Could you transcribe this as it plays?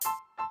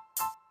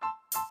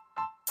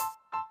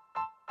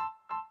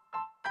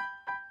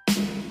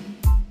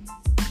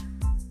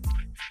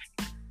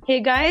Hey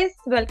guys,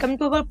 welcome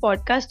to our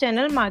podcast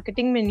channel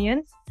Marketing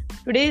Minions.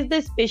 Today is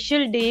the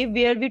special day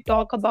where we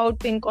talk about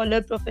pink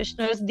collar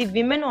professionals, the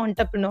women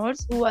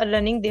entrepreneurs who are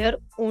running their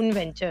own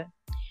venture.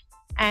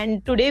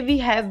 And today we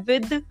have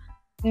with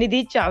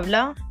Nidhi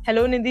Chawla.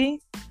 Hello Nidhi.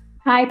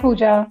 Hi,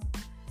 Pooja.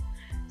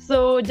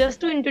 So just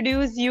to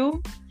introduce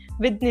you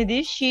with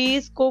Nidhi, she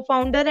is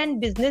co-founder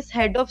and business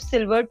head of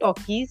Silver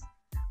Talkies.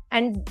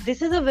 And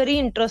this is a very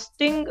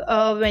interesting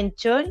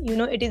venture.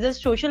 It is a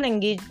social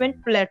engagement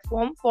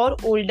platform for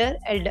older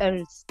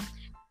adults.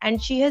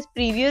 And she has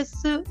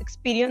previous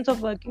experience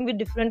of working with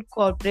different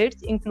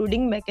corporates,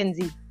 including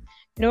McKinsey.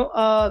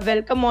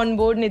 Welcome on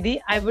board, Nidhi.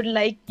 I would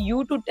like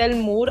you to tell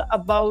more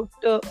about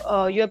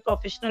your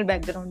professional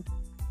background.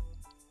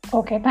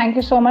 Okay, thank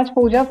you so much,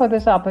 Pooja, for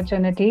this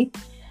opportunity.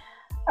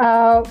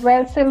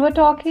 Silver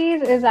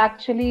Talkies is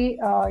actually,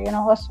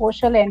 a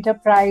social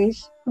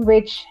enterprise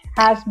which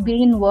has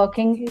been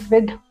working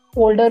with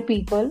older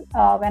people.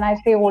 When I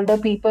say older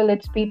people,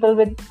 it's people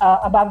with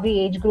above the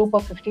age group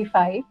of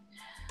 55.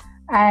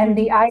 And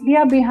the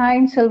idea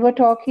behind Silver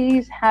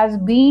Talkies has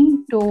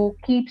been to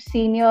keep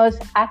seniors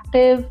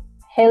active,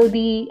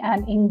 healthy,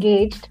 and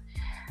engaged.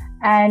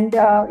 And,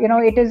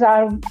 it is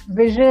our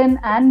vision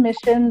and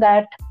mission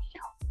that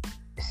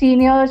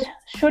seniors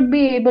should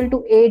be able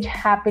to age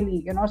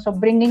happily, so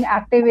bringing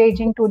active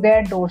aging to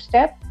their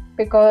doorstep,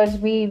 because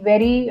we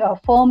very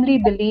firmly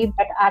believe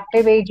that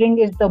active aging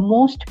is the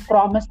most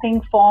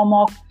promising form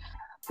of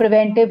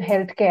preventive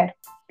healthcare.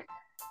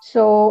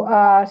 So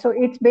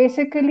it's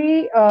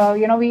basically,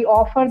 we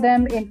offer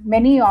them in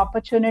many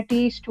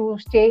opportunities to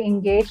stay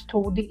engaged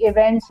through the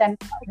events and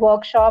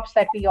workshops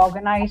that we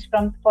organize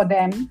for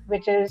them,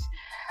 which is,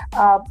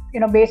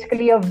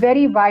 basically a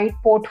very wide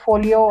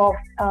portfolio of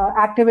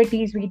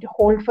activities we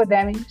hold for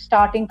them,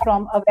 starting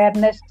from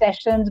awareness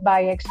sessions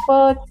by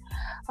experts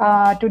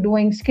to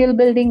doing skill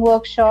building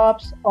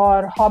workshops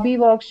or hobby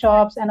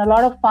workshops, and a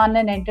lot of fun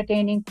and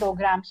entertaining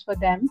programs for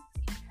them.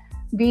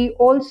 We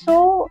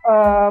also,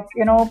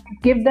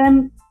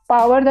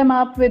 power them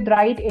up with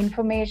right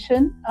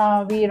information.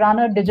 We run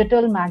a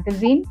digital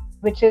magazine,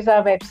 which is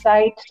our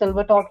website,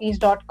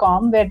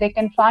 silvertalkies.com, where they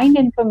can find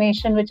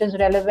information which is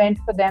relevant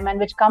for them and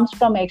which comes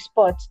from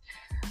experts.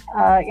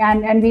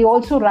 And we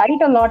also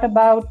write a lot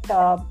about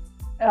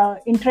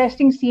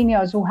interesting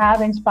seniors who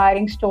have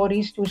inspiring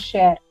stories to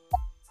share.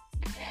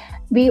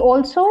 We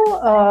also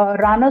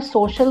run a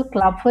social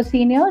club for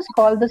seniors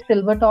called the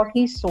Silver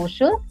Talkies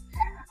Social,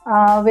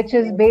 which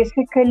is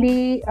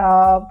basically,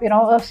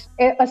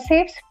 a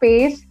safe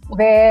space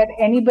where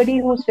anybody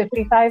who's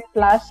 55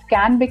 plus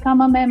can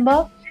become a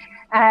member,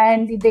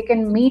 and they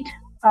can meet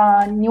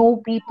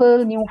new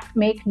people,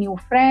 make new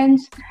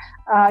friends.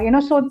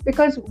 So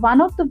because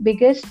one of the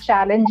biggest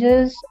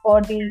challenges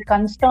or the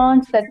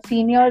concerns that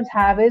seniors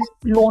have is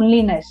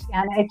loneliness,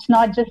 and it's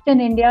not just in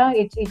India.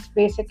 It's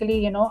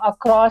basically,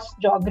 across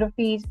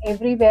geographies,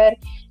 everywhere.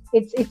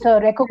 It's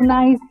a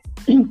recognized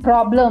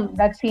problem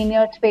that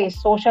seniors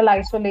face: social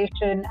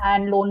isolation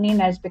and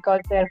loneliness,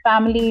 because their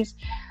families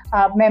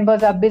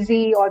members are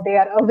busy or they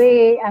are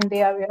away, and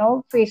they are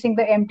facing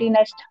the empty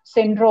nest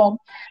syndrome.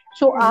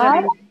 So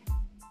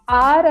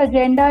our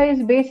agenda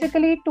is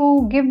basically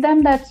to give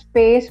them that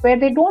space where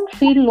they don't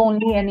feel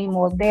lonely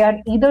anymore. They are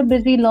either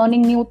busy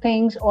learning new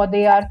things, or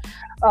they are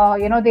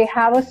they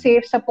have a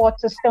safe support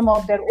system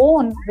of their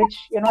own, which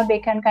they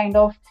can kind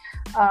of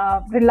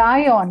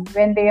rely on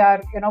when they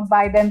are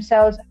by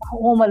themselves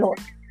home alone.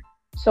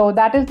 So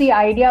that is the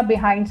idea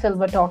behind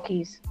Silver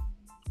Talkies.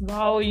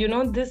 Wow,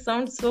 this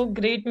sounds so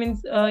great.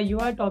 Means you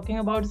are talking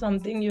about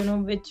something,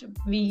 which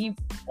we,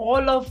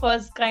 all of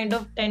us, kind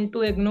of tend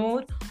to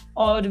ignore,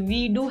 or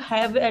we do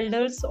have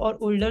elders or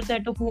olders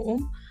at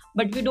home,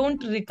 but we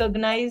don't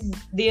recognize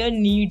their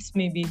needs,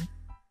 maybe.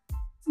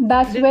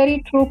 That's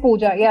very true,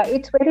 Pooja. Yeah,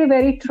 it's very,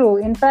 very true.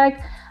 In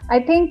fact, I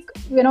think,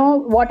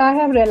 what I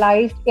have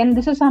realized, and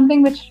this is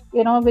something which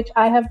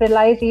I have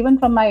realized even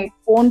from my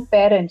own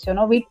parents,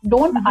 we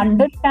don't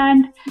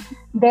understand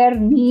their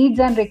needs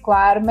and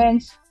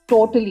requirements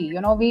totally.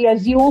 We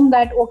assume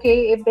that,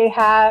 okay, if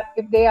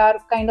they are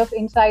kind of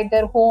inside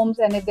their homes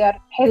and if they are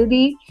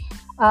healthy,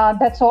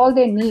 that's all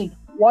they need.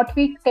 What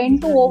we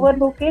tend to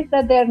overlook is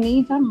that their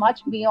needs are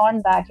much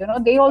beyond that.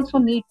 They also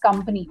need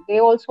company. They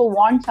also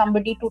want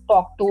somebody to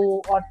talk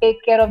to or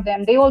take care of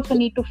them. They also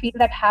need to feel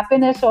that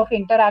happiness of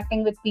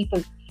interacting with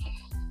people,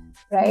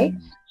 right?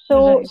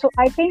 So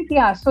I think,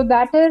 so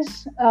that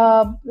is,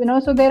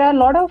 so there are a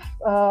lot of,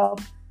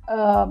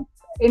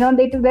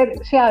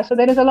 so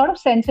there is a lot of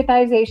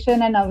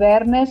sensitization and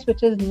awareness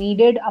which is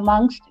needed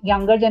amongst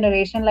younger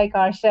generation like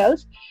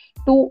ourselves,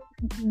 to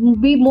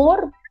be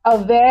more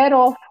aware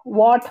of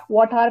what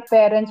our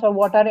parents or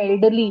what our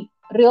elderly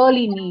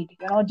really need,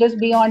 just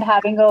beyond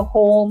having a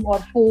home or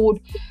food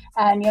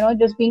and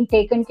just being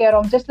taken care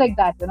of, just like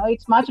that.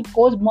 It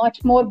goes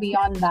much more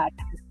beyond that.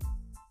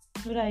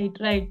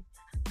 Right.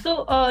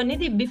 So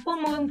Nidhi, before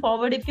moving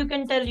forward, if you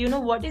can tell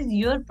what is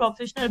your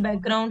professional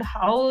background,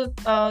 how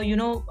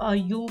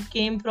you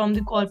came from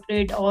the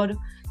corporate, or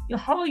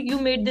how you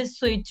made this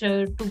switch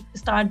to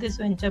start this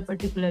venture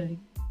particularly?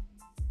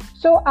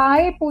 So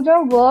I,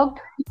 Pooja,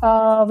 worked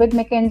with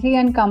McKinsey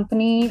and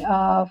Company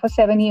for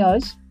 7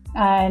 years.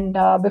 And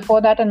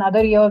before that,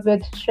 another year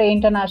with Shrey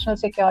International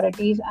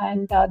Securities.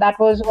 And that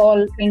was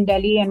all in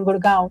Delhi and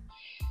Gurgaon.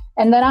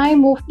 And then I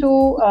moved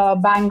to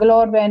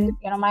Bangalore when,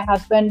 my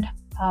husband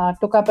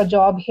took up a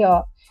job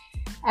here.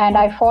 And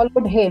I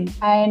followed him.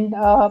 And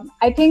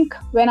I think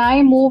when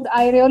I moved,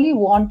 I really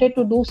wanted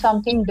to do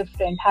something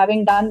different.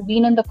 Having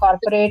been in the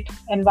corporate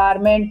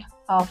environment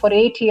for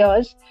 8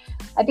 years,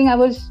 I think I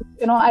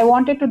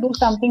wanted to do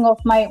something of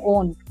my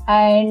own.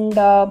 And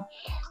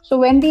so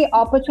when the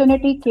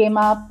opportunity came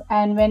up,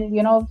 and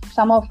when,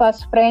 some of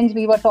us friends,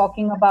 we were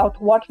talking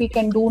about what we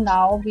can do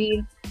now,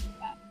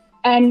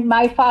 and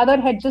my father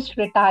had just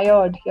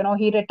retired.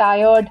 He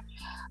retired,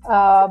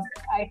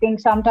 I think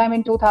sometime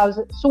in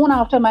 2000, soon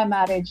after my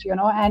marriage,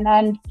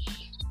 and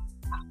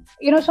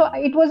so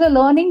it was a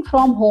learning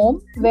from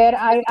home where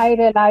I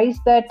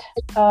realized that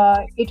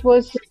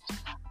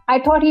I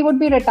thought he would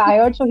be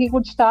retired, so he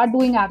could start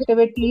doing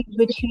activities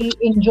which he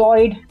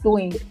enjoyed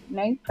doing.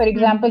 Right? For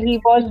example, he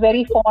was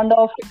very fond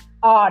of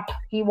art.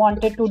 He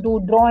wanted to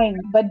do drawing,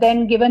 but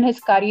then given his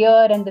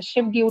career and the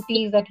shift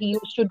duties that he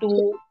used to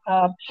do,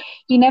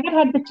 he never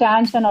had the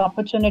chance and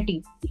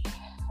opportunity.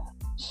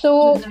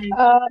 So,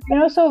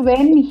 so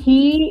when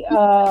he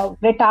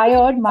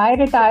retired, my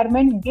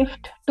retirement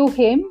gift to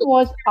him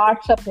was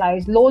art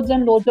supplies, loads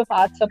and loads of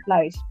art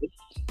supplies.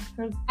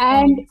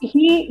 And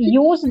he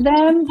used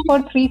them for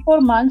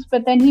 3-4 months,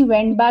 but then he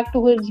went back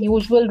to his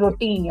usual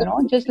routine,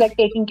 just like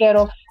taking care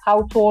of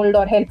household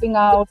or helping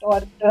out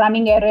or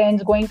running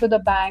errands, going to the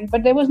bank.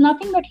 But there was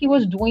nothing that he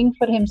was doing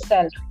for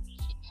himself.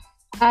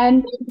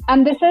 And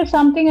this is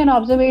something, an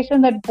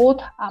observation that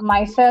both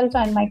myself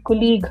and my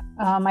colleague,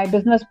 my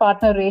business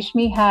partner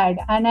Reshmi had.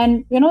 And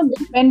then,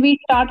 when we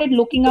started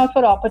looking out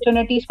for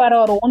opportunities for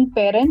our own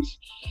parents,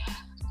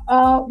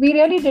 we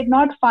really did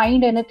not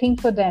find anything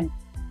for them.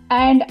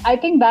 And I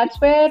think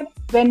that's where,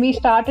 when we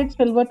started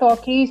Silver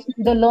Talkies,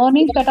 the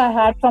learnings that I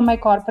had from my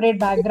corporate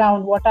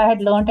background, what I had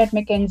learned at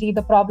McKinsey,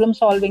 the problem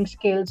solving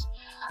skills,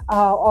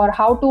 or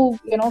how to,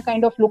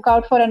 kind of look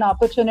out for an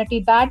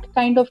opportunity, that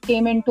kind of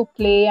came into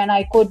play, and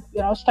I could,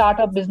 start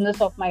a business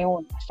of my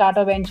own, start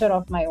a venture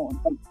of my own.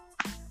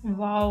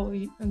 Wow,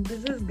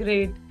 this is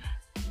great.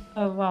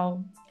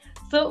 Wow.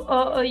 So,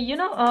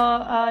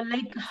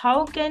 like,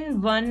 how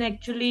can one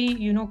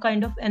actually,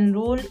 kind of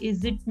enroll?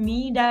 Is it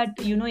me that,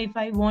 if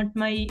I want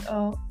my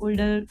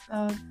older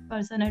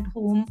person at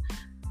home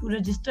to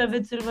register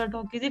with Silver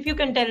Talkies, if you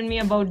can tell me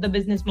about the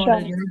business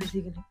model,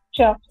 basically.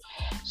 Sure.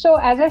 So,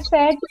 as I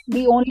said,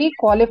 the only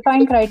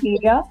qualifying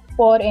criteria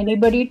for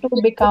anybody to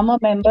become a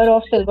member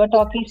of Silver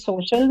Talkies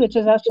Social, which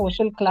is our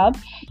social club,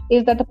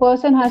 is that the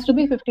person has to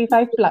be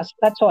 55 plus.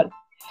 That's all.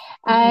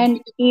 And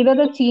either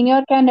the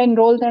senior can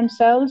enroll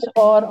themselves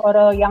or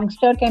a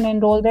youngster can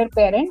enroll their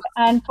parent.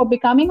 And for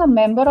becoming a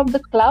member of the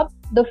club,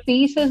 the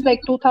fees is like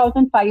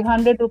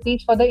 2,500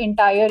 rupees for the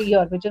entire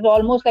year, which is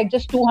almost like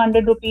just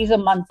 200 rupees a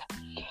month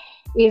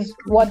is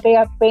what they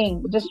are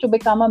paying just to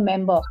become a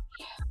member.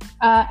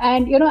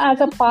 And as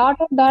a part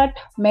of that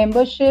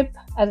membership,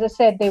 as I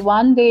said,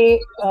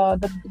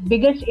 the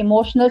biggest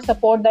emotional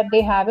support that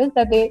they have is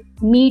that they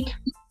meet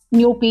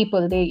new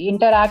people. They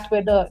interact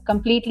with a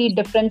completely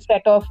different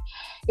set of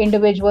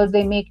individuals.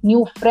 They make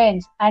new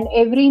friends. And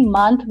every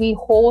month we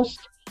host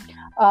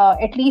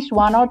at least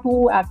 1 or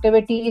 2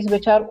 activities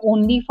which are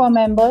only for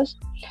members.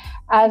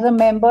 As a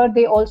member,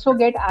 they also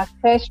get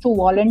access to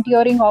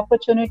volunteering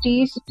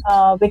opportunities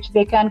which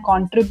they can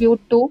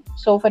contribute to.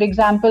 So, for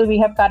example, we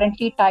have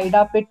currently tied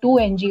up with 2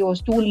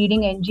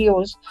 leading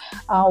NGOs,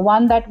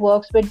 one that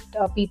works with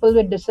people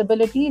with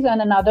disabilities and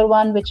another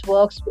one which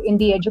works in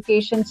the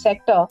education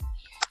sector.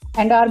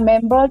 And our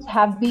members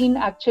have been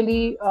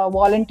actually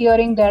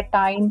volunteering their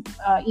time,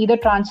 either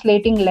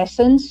translating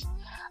lessons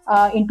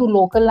into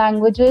local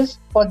languages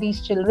for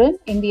these children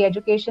in the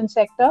education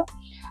sector,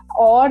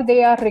 or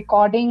they are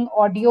recording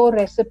audio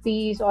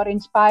recipes or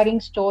inspiring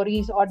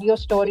stories, audio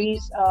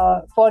stories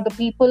for the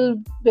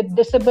people with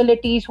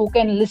disabilities who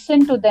can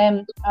listen to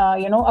them,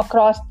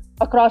 across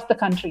the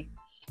country.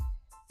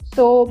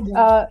 So,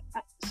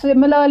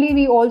 similarly,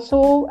 we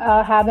also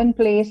have in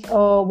place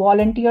a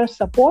volunteer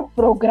support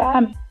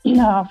program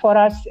for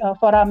us,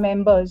 for our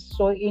members.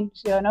 So,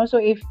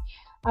 if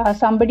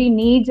somebody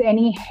needs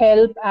any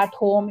help at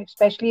home,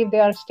 especially if they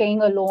are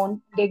staying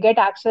alone, they get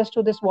access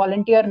to this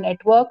volunteer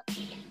network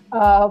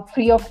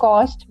free of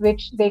cost,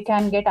 which they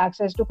can get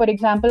access to. For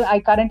example, I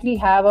currently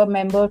have a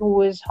member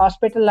who is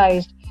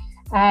hospitalized,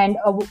 and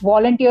a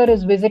volunteer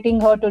is visiting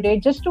her today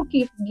just to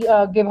give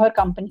her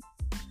company,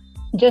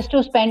 just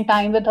to spend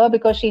time with her,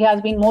 because she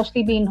has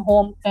mostly been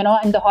home,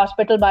 in the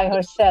hospital by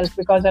herself,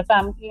 because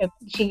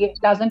she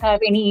doesn't have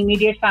any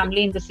immediate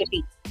family in the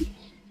city.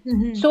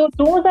 Mm-hmm. So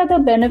those are the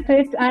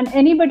benefits, and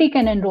anybody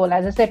can enroll.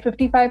 As I said,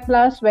 55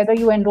 plus, whether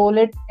you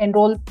enroll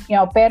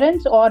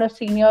parents or a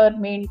senior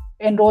may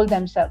enroll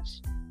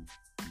themselves.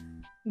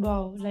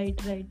 Wow, right.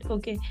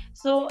 Okay.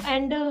 So,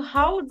 and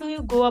how do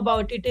you go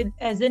about it?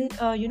 As in,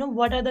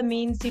 what are the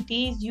main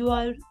cities you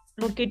are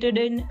located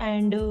in,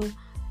 and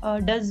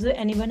does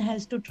anyone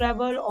has to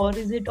travel, or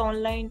is it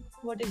online?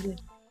 What is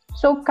it?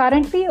 So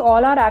currently,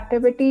 all our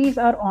activities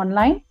are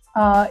online.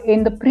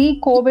 In the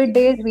pre-COVID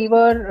days, we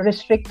were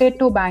restricted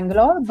to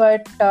Bangalore,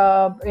 but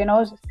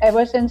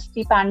ever since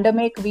the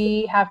pandemic,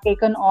 we have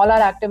taken all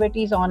our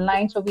activities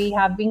online. So we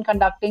have been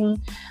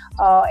conducting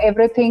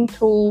everything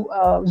through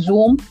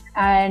Zoom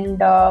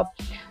uh,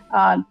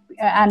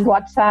 and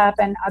WhatsApp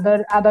and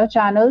other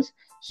channels.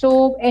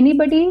 So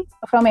anybody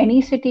from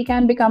any city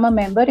can become a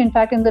member. In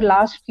fact, in the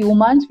last few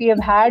months, we have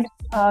had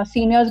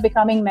seniors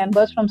becoming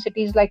members from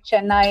cities like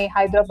Chennai,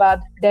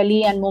 Hyderabad,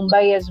 Delhi, and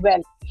Mumbai as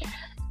well.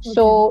 Okay.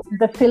 So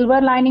the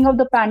silver lining of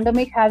the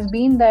pandemic has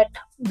been that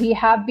we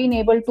have been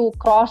able to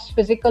cross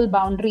physical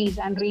boundaries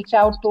and reach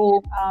out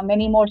to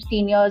many more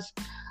seniors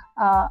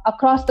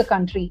across the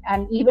country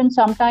and even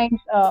sometimes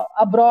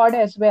abroad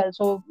as well.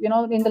 So,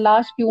 in the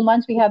last few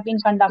months, we have been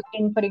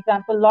conducting, for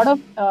example, a lot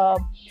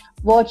of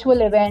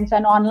virtual events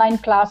and online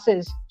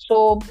classes.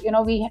 So,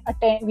 we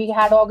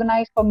had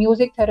organized for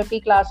music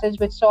therapy classes,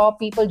 which saw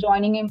people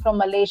joining in from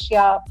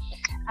Malaysia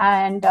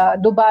and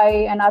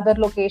Dubai and other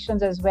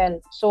locations as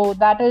well. So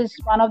that is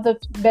one of the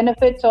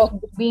benefits of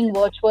being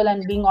virtual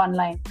and being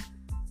online.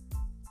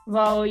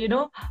 Wow,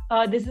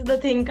 this is the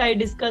thing I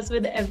discuss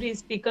with every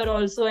speaker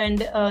also, and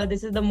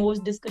this is the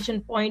most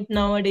discussion point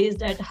nowadays,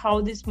 that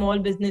how the small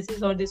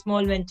businesses or the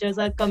small ventures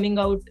are coming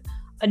out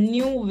a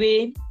new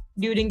way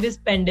during this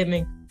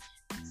pandemic.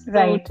 So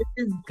Right.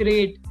 this is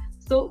great.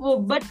 So,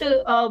 but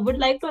would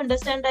like to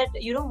understand that,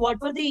 what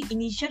were the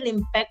initial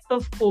impact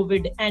of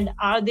COVID, and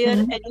are there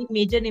Mhm. any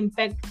major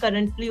impact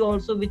currently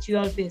also which you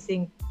are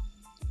facing?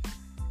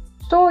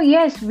 So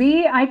yes,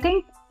 I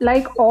think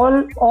like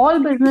all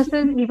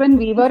businesses, even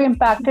we were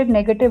impacted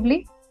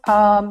negatively.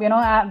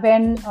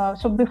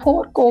 So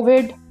before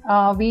COVID,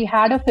 we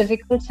had a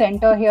physical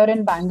center here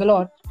in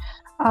Bangalore,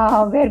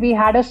 where we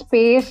had a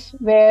space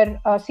where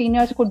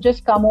seniors could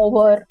just come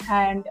over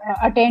and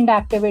attend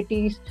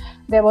activities.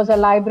 There was a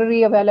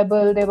library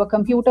available, there were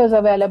computers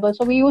available.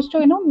 So we used to,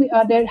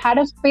 they had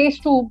a space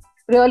to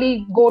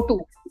really go to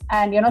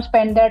and,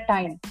 spend their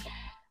time.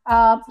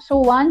 So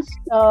once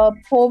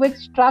COVID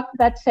struck,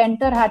 that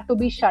center had to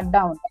be shut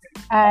down,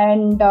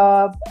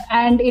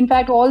 and in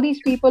fact, all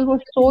these people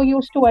were so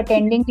used to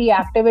attending the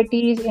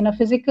activities in a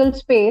physical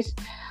space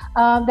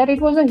that it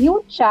was a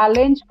huge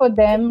challenge for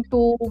them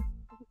to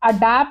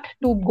adapt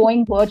to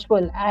going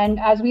virtual. And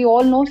as we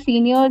all know,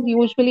 seniors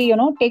usually,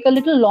 take a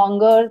little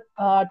longer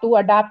to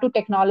adapt to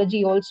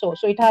technology also.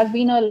 So it has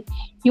been a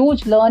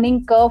huge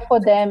learning curve for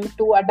them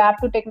to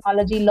adapt to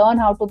technology, learn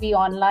how to be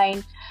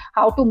online,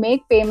 how to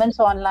make payments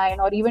online,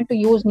 or even to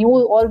use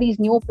all these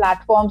new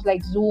platforms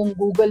like Zoom,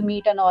 Google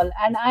Meet, and all.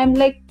 And I'm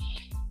like,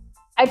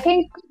 I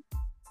think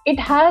it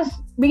has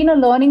been a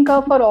learning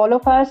curve for all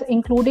of us,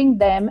 including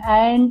them.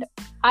 And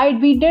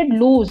we did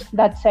lose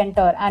that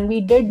center, and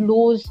we did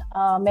lose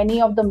many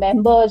of the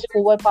members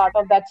who were part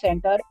of that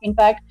center. In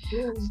fact,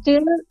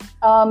 still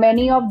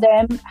many of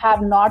them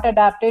have not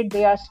adapted.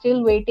 They are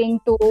still waiting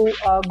to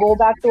go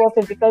back to a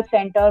physical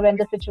center when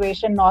the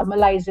situation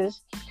normalizes.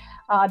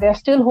 They're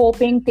still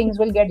hoping things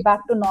will get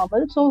back to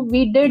normal. So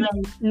we did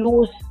Right.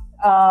 lose.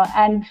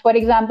 And for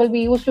example,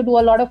 we used to do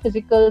a lot of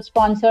physical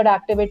sponsored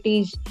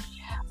activities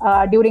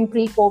during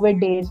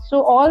pre-COVID days.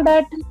 So all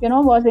that,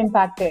 was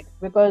impacted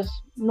because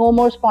no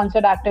more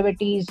sponsored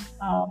activities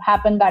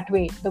happened that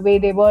way, the way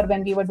they were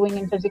when we were doing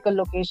in physical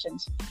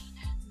locations.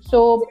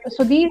 So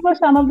these were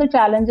some of the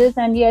challenges.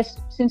 And yes,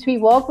 since we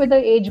work with the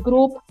age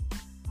group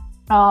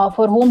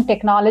for whom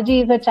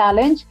technology is a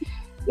challenge,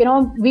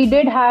 we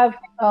did have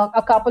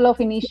a couple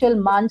of initial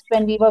months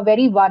when we were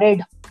very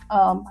worried.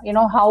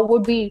 How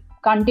would we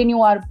continue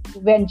our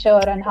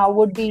venture and how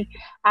would we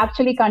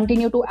actually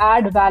continue to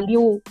add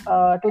value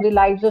to the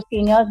lives of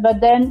seniors?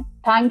 But then,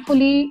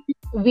 thankfully,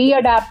 we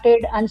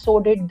adapted and so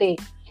did they.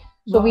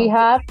 So we Wow.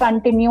 have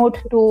continued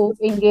to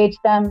engage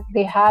them.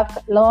 They have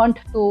learned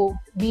to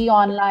be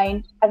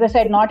online. As I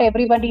said, not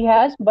everybody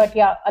has, but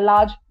yeah, a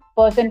large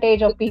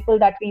percentage of people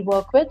that we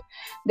work with,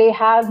 they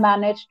have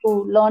managed to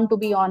learn to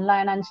be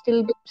online and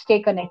still stay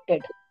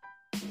connected.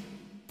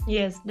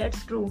 Yes,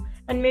 that's true.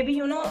 And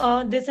maybe,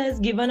 this has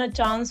given a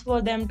chance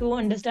for them to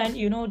understand,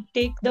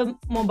 take the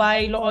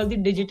mobile or the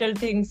digital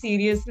thing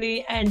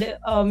seriously, and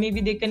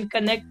maybe they can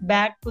connect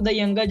back to the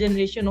younger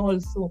generation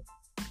also.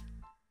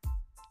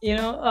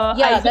 I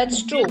Yeah, saw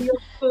that's true. many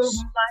of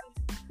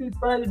my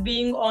people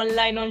being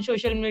online on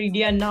social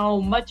media now,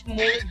 much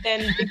more than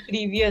the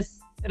previous,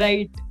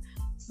 right?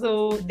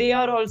 So they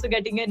are also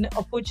getting an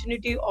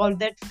opportunity or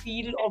that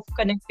feel of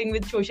connecting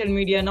with social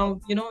media now,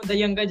 the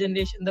younger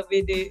generation, the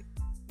way they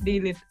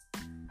deal it.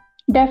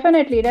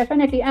 Definitely,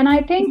 definitely. And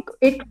I think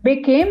it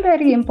became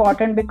very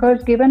important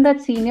because given that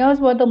seniors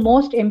were the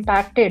most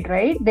impacted,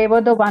 right? They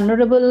were the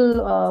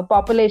vulnerable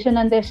population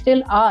and they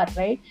still are,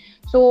 right?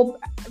 So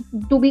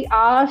to be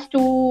asked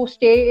to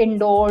stay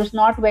indoors,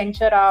 not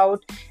venture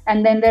out,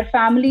 and then their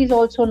families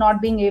also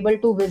not being able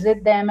to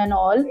visit them and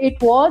all, it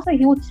was a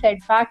huge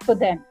setback for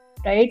them.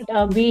 Right,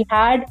 we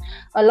had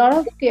a lot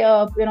of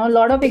a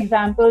lot of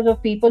examples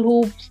of people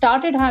who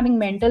started having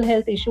mental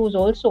health issues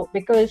also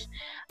because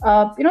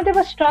they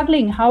were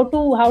struggling how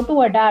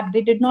to adapt.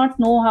 They did not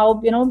know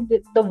how,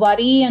 the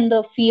worry and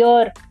the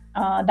fear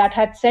that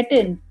had set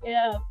in,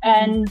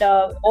 and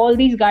all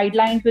these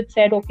guidelines which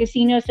said, okay,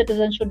 senior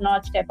citizens should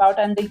not step out,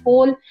 and the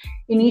whole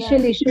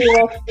initial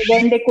issue of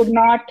when they could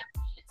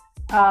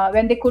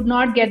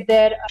not get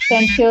their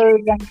essentials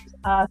and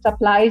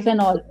supplies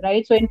and all,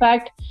 right? So in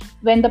fact,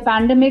 when the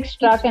pandemic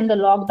struck and the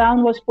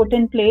lockdown was put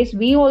in place,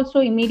 we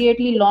also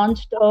immediately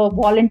launched a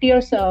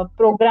volunteers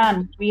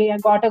program. We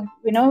got a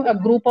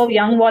group of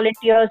young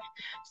volunteers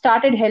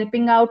started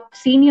helping out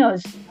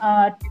seniors.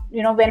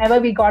 Whenever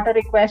we got a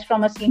request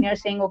from a senior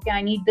saying, okay,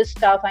 I need this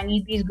stuff, I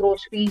need these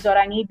groceries, or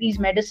I need these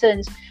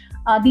medicines,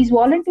 these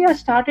volunteers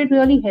started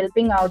really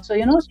helping out. So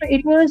it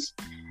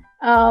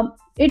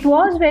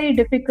was very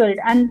difficult,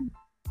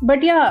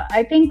 but yeah,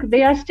 I think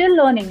they are still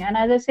learning, and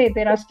as I say,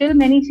 there are still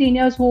many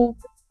seniors who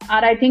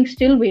are, I think,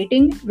 still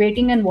waiting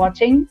and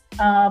watching,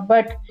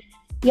 but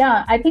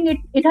yeah, I think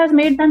it has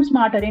made them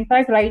smarter. In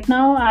fact, right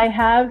now I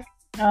have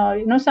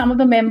some of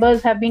the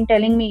members have been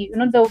telling me,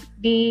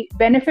 the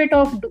benefit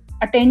of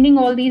attending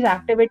all these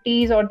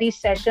activities or these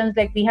sessions,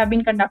 like we have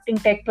been conducting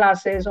tech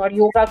classes or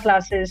yoga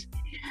classes.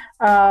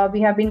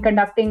 We had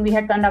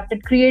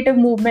conducted creative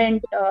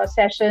movement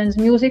sessions,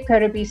 music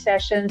therapy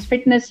sessions,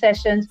 fitness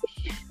sessions.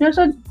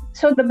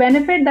 So the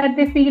benefit that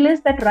they feel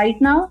is that right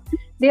now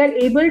they are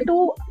able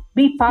to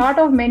be part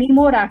of many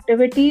more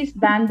activities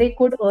than they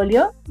could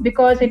earlier,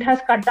 because it has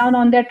cut down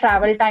on their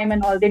travel time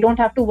and all. They don't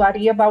have to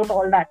worry about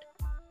all that,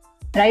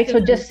 right? So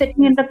just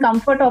sitting in the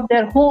comfort of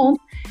their home,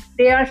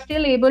 they are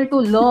still able to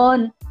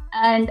learn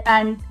and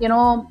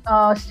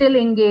still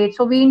engage.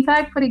 So we, in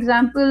fact, for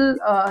example,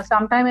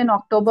 sometime in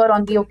October,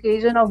 on the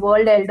occasion of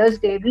World Elders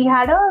Day, we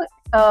had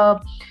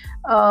a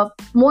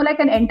more like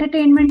an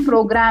entertainment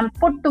program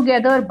put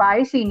together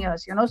by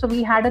seniors. So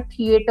we had a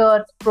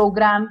theater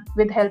program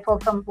with help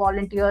from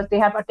volunteers.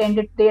 They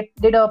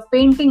did a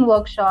painting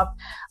workshop,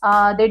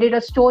 they did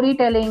a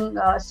storytelling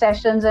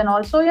sessions, and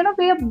also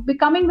we are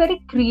becoming very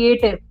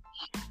creative.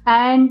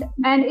 And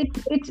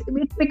it's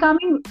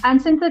becoming, and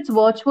since it's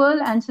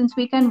virtual, and since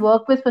we can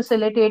work with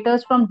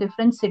facilitators from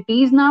different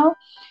cities now,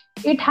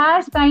 it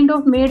has kind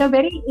of made a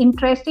very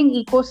interesting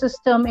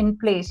ecosystem in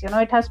place.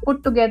 It has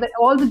put together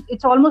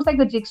it's almost like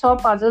a jigsaw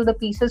puzzle, the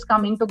pieces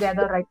coming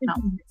together right now.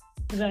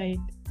 Right.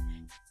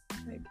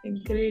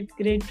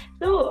 Great.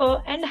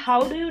 So and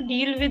how do you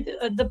deal with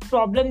the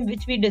problem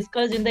which we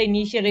discussed in the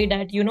initially,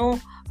 that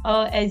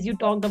as you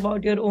talked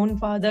about your own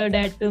father,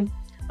 that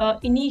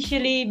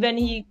initially when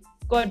he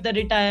got the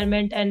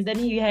retirement and then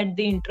he had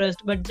the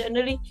interest, but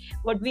generally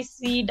what we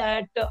see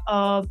that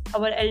our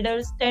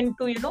elders tend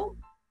to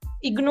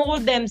ignore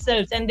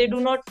themselves, and they do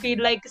not feel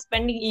like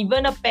spending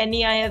even a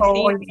penny. I have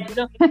seen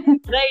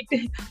right,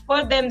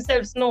 for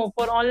themselves. No,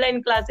 for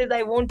online classes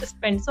I won't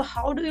spend. So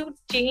how do you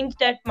change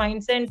that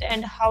mindset,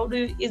 and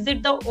is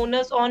it the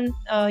onus on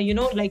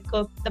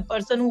the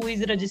person who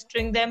is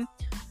registering them,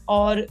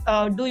 or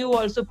do you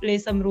also play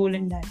some role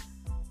in that?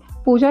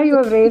 Pooja, you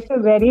have raised a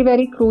very,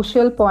 very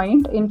crucial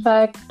point. In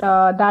fact,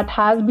 that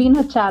has been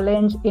a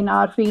challenge in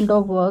our field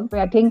of work.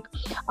 I think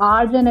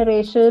our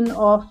generation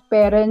of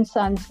parents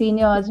and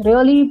seniors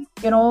really,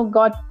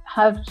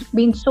 have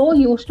been so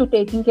used to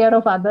taking care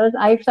of others.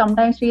 I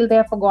sometimes feel they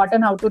have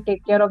forgotten how to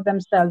take care of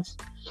themselves.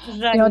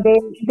 Right.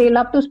 They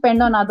love to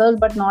spend on others,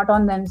 but not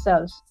on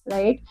themselves,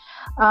 right?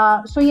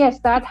 So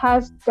yes, that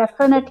has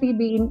definitely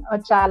been a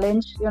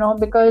challenge,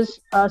 because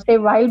say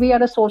while we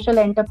are a social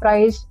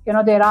enterprise,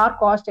 there are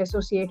costs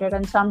associated,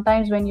 and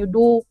sometimes when you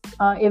do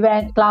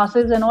event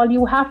classes and all,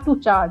 you have to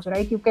charge,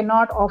 right? You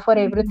cannot offer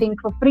everything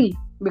for free,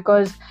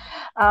 because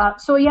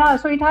so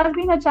it has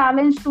been a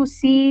challenge to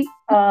see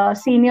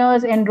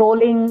seniors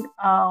enrolling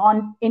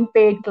in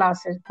paid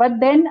classes. But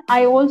then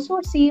I also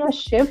see a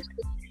shift,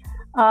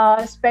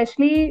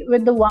 especially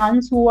with the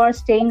ones who are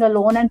staying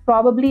alone and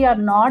probably are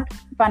not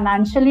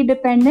financially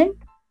dependent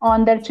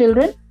on their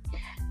children.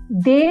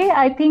 They,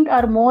 I think,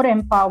 are more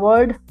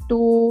empowered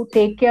to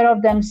take care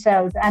of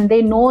themselves, and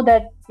they know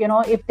that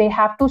if they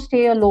have to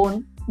stay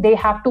alone, they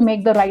have to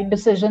make the right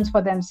decisions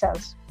for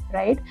themselves,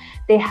 right?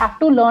 They have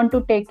to learn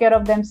to take care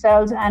of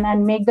themselves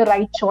and make the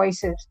right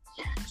choices.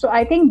 So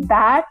I think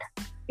that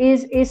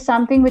is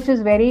something which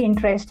is very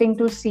interesting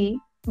to see,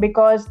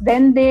 because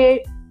then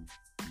they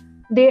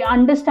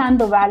understand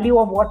the value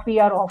of what we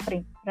are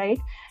offering, right?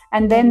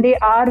 And then they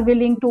are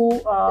willing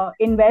to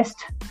invest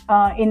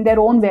in their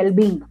own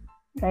well-being,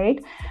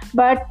 right?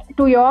 But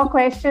to your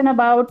question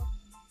about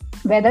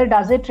Whether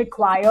does it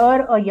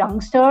require a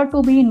youngster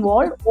to be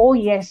involved? Oh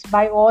yes,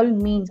 by all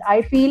means.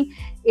 I feel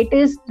it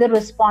is the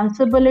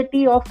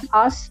responsibility of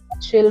us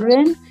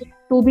children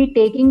to be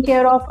taking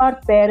care of our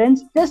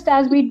parents, just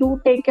as we do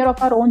take care of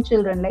our own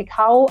children. Like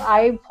how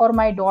I, for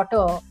my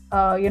daughter,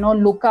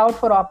 look out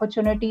for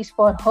opportunities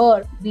for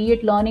her, be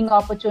it learning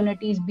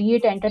opportunities, be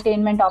it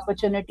entertainment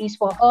opportunities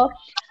for her.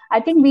 I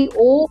think we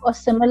owe a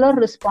similar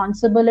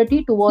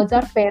responsibility towards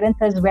our parents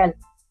as well,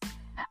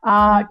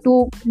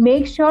 to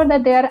make sure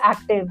that they are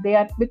active,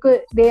 because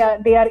they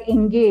are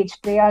engaged,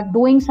 they are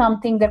doing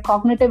something. Their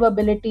cognitive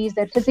abilities,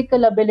 their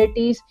physical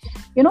abilities,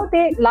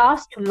 they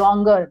last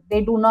longer.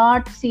 They do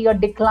not see a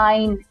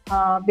decline,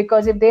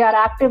 because if they are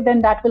active,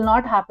 then that will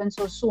not happen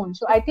so soon.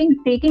 So I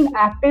think taking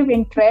active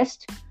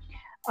interest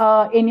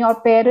in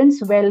your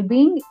parents'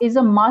 well-being is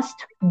a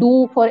must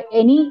do for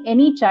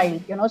any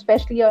child,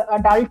 especially an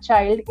adult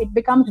child. It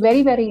becomes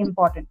very, very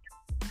important.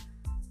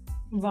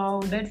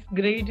 Wow, that's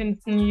great. And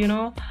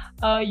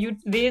you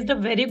raised a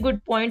very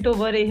good point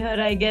over here.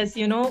 I guess,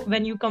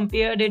 when you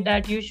compared it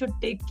that you should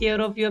take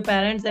care of your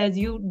parents as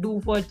you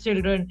do for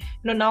children.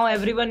 Now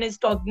everyone is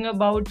talking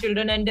about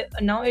children, and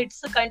now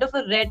it's a kind of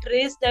a rat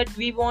race that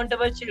we want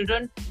our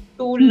children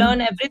to learn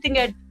everything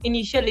at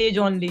initial age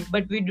only,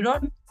 but we do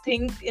not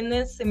think in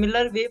a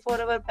similar way for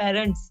our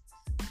parents.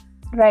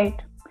 Right.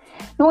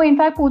 No, in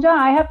fact, Pooja,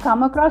 I have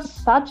come across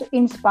such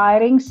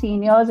inspiring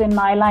seniors in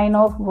my line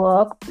of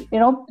work,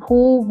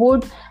 who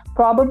would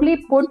probably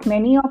put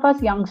many of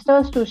us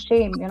youngsters to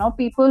shame.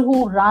 People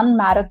who run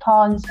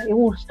marathons,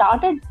 who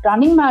started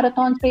running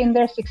marathons say in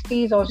their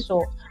 60s or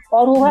so,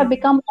 or who have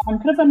become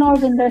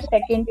entrepreneurs in their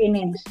second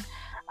innings.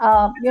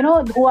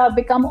 Who have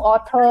become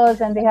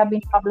authors and they have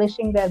been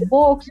publishing their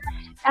books.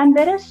 And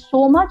there is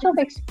so much of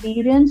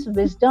experience,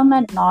 wisdom,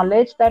 and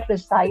knowledge that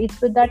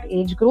resides with that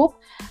age group.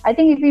 I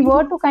think if we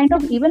were to kind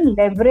of even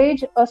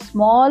leverage a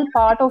small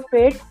part of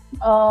it,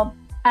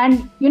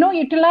 and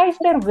utilize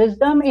their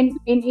wisdom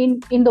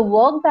in the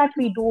work that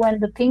we do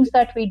and the things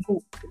that we do,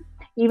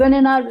 even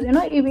in our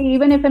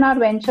even if in our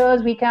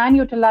ventures we can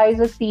utilize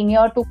a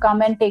senior to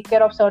come and take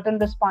care of certain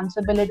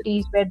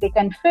responsibilities where they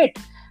can fit.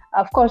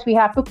 Of course, we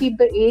have to keep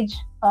the age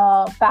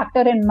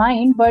factor in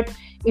mind, but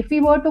if we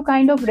were to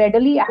kind of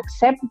readily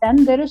accept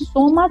them, there is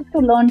so much to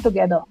learn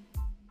together.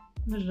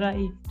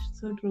 Right,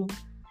 so true.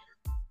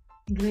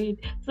 Great.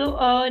 So,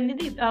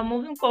 Nidhi,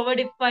 moving forward,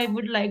 if I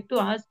would like to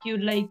ask you,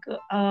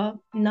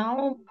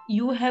 now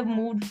you have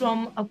moved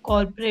from a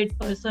corporate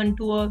person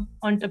to a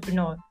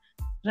entrepreneur,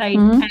 right?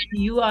 Mhm.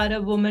 And you are a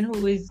woman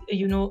who is,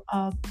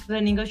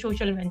 running a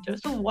social venture.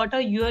 So, what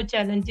are your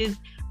challenges,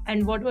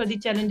 and what were the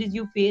challenges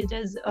you faced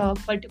as,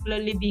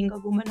 particularly being a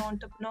woman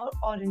entrepreneur,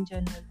 or in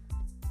general?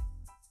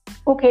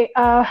 Okay,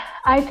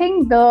 I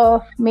think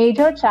the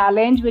major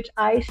challenge which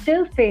I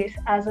still face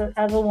as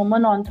a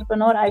woman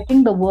entrepreneur, I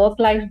think the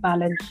work-life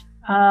balance.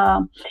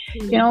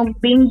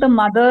 Being the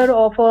mother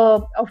of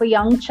a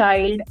young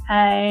child,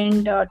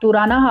 and to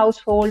run a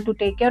household, to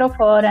take care of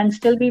her, and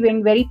still be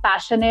being very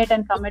passionate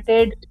and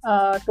committed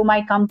to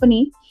my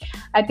company.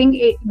 I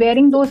think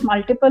wearing those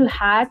multiple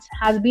hats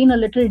has been a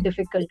little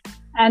difficult.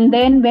 And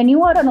then when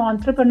you are an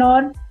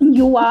entrepreneur,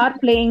 you are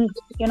playing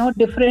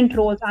different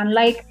roles.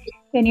 Unlike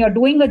when you're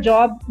doing a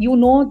job,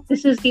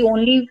 this is the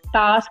only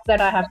task that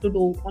I have to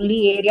do,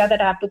 only area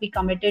that I have to be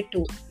committed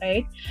to,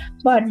 right?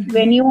 But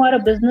when you are a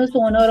business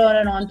owner or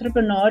an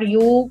entrepreneur,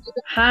 you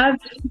have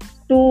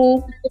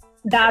to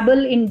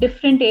dabble in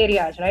different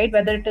areas, right?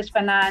 Whether it is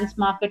finance,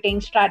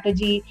 marketing,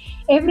 strategy,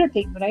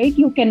 everything, right?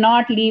 You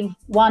cannot leave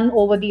one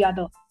over the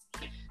other.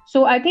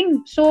 So I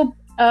think so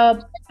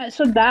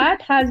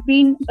that has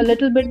been a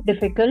little bit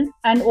difficult.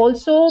 And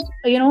also,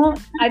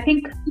 I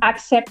think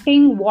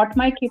accepting what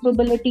my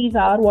capabilities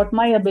are, what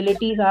my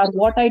abilities are,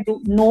 what I do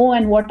know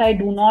and what I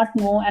do not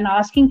know, and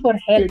asking for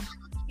help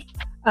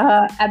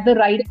at the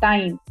right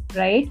time,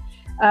 right?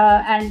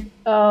 And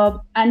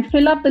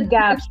fill up the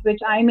gaps which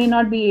I may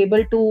not be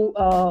able to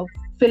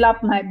fill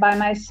up by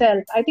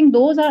myself. I think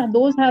those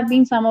have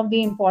been some of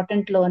the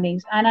important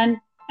learnings.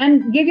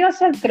 And give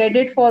yourself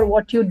credit for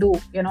what you do,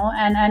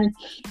 and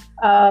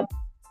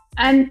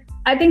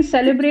I think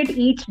celebrate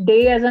each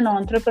day as an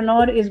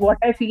entrepreneur is what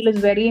I feel is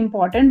very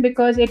important,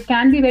 because it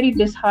can be very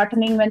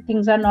disheartening when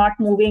things are not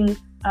moving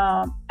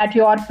at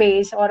your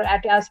pace or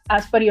as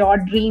per your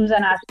dreams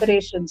and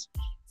aspirations,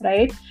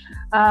 right?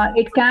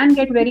 It can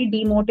get very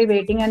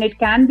demotivating, and it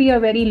can be a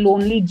very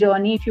lonely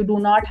journey if you do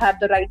not have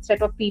the right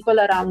set of people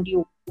around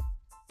you.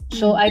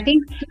 So I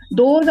think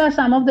those are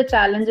some of the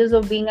challenges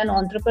of being an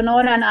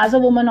entrepreneur. And as a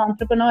woman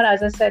entrepreneur,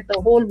 as I said,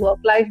 the whole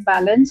work-life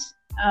balance,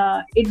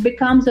 it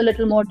becomes a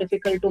little more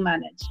difficult to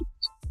manage.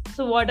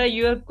 So what are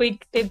your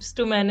quick tips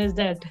to manage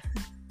that?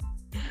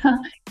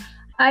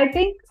 I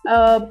think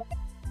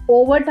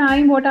over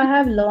time, what I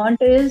have learned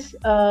is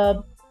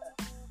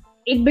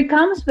it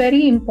becomes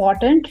very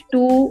important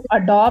to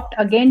adopt,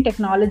 again,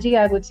 technology,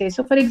 I would say.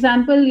 So for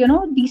example,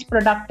 these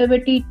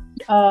productivity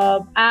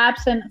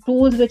apps and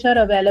tools which are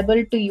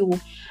available to you,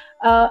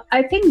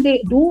 I think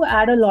they do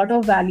add a lot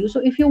of value. So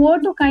if you were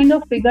to kind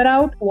of figure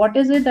out what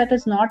is it that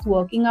is not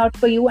working out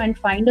for you and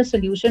find a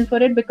solution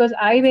for it, because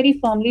I very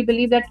firmly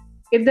believe that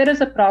if there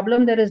is a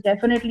problem, there is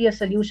definitely a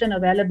solution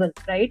available,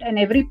 right? And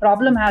every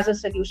problem has a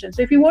solution.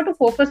 So if you were to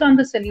focus on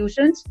the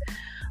solutions,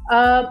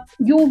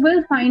 you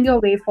will find your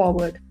way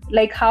forward.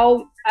 Like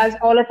how, as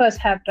all of us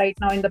have right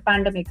now in the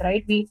pandemic,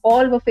 right? We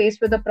all were faced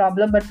with a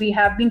problem, but we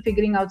have been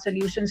figuring out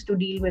solutions to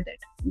deal with it,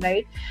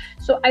 right?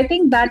 So I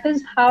think that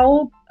is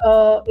how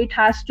it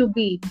has to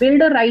be.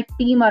 Build a right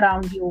team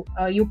around you.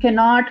 You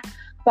cannot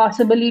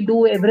possibly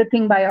do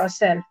everything by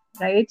yourself,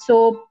 right?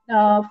 So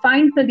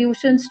find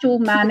solutions to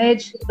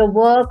manage the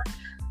work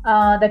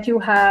that you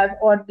have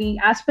or the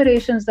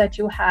aspirations that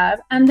you have,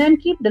 and then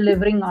keep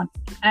delivering on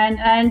it.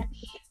 And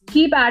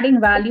keep adding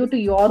value to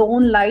your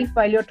own life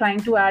while you're trying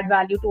to add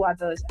value to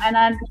others. And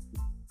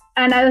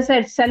as I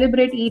said,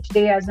 celebrate each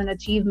day as an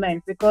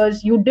achievement,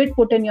 because you did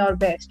put in your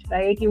best,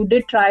 right? You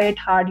did try it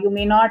hard. You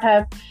may not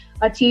have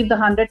achieved the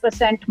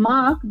 100%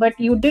 mark, but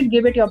you did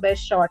give it your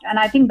best shot. And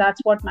I think that's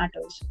what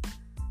matters.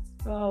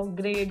 Wow,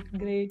 great.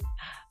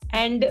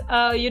 And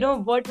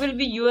what will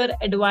be your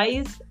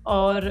advice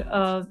or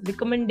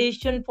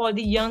recommendation for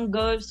the young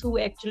girls who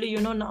actually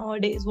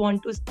nowadays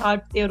want to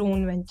start their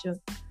own venture?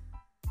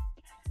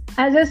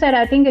 As I said,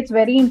 I think it's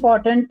very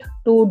important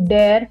to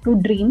dare to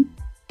dream,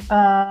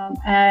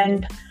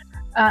 and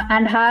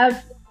have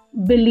a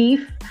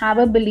belief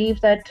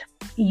that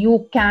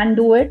you can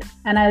do it.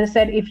 And as I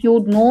said, if you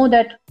know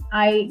that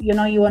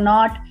you are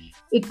not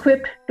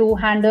equipped to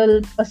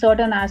handle a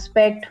certain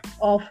aspect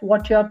of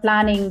what you're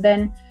planning,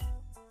 then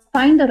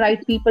find the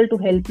right people to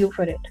help you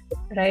for it,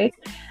 right?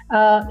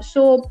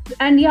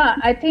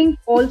 I think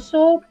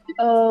also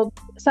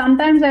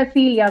sometimes I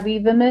feel, we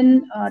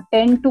women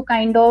tend to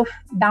kind of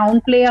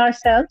downplay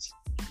ourselves,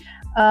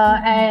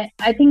 and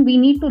I think we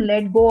need to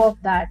let go of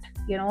that,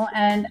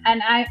 and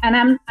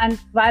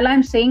while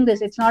I'm saying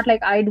this, it's not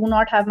like I do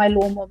not have my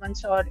low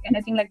moments or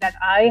anything like that.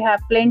 I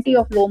have plenty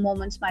of low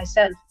moments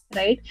myself,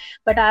 right?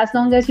 But as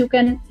long as you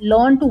can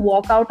learn to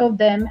walk out of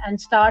them and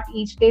start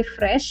each day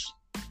fresh,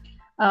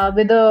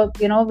 with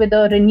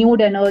a renewed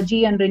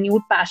energy and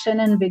renewed passion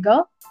and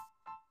vigor,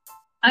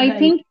 I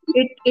think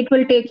it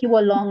will take you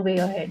a long way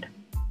ahead.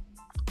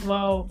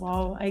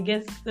 Wow. I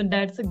guess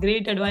that's a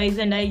great advice.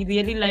 And I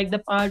really like the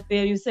part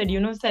where you said,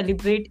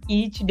 celebrate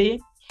each day.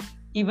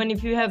 Even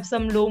if you have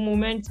some low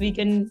moments, we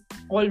can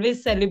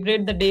always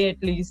celebrate the day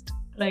at least,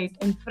 right?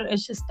 And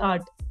fresh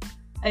start.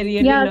 I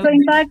really love so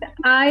in it. fact,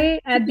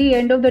 at the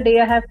end of the day,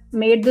 I have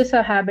made this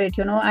a habit.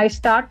 I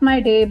start my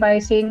day by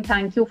saying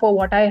thank you for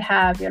what I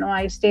have.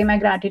 I say my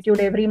gratitude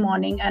every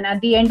morning, and at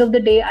the end of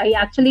the day, I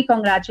actually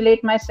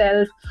congratulate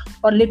myself,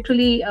 or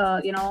literally,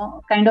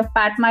 kind of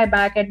pat my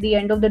back at the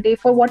end of the day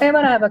for whatever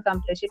I have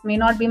accomplished. It may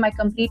not be my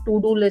complete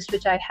to-do list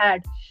which I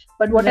had,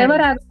 but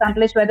whatever I've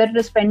accomplished, whether it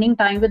is spending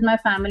time with my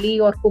family,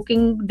 or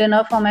cooking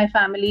dinner for my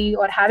family,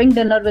 or having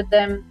dinner with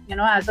them,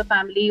 as a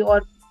family,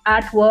 or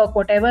at work,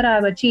 whatever I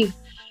have achieved,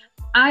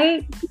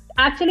 I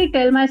actually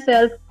tell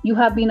myself, you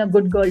have been a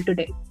good girl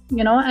today,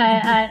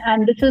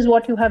 and this is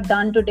what you have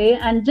done today,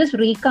 and just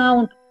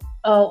recount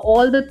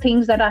all the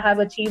things that I have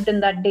achieved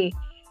in that day,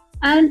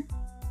 and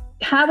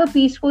have a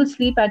peaceful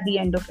sleep at the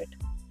end of it.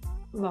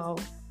 Wow,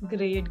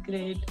 great.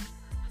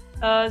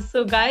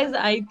 So guys,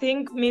 I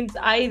think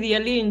I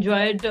really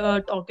enjoyed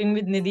talking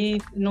with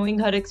Nidhi. Knowing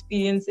her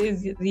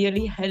experiences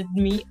really helped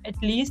me at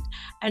least,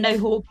 and I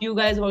hope you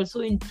guys also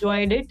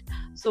enjoyed it.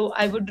 So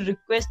I would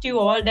request you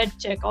all that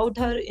check out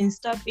her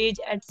Insta page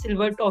at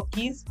Silver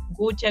Talkies.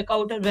 Go check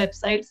out her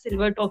website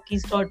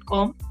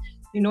silvertalkies.com.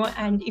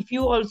 And if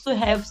you also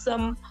have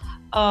some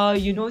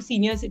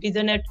senior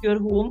citizen at your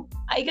home,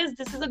 I guess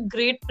this is a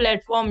great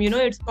platform.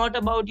 It's not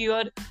about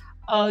your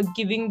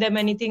giving them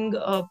anything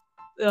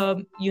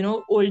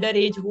older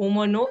age home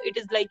or no. It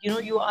is like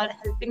you are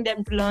helping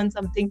them to learn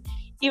something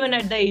even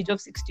at the age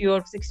of 60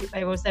 or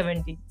 65 or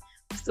 70.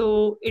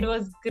 So it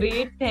was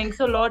great.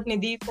 Thanks a lot,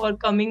 Nidhi, for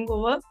coming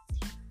over.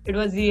 It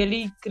was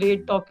really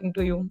great talking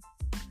to you.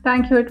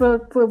 Thank you.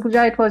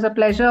 Pooja, it was a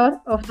pleasure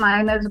of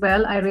mine as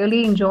well. I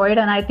really enjoyed,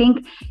 and I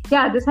think,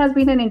 this has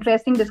been an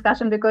interesting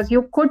discussion, because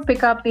you could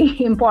pick up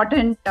the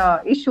important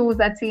issues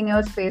that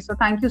seniors face. So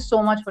thank you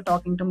so much for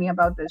talking to me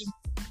about this.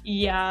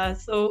 Yeah.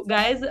 So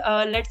guys,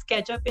 let's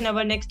catch up in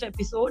our next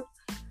episode.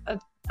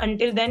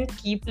 Until then,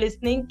 keep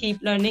listening,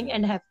 keep learning,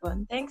 and have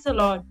fun. Thanks a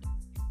lot.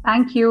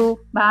 Thank you.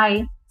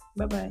 Bye.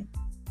 Bye-bye.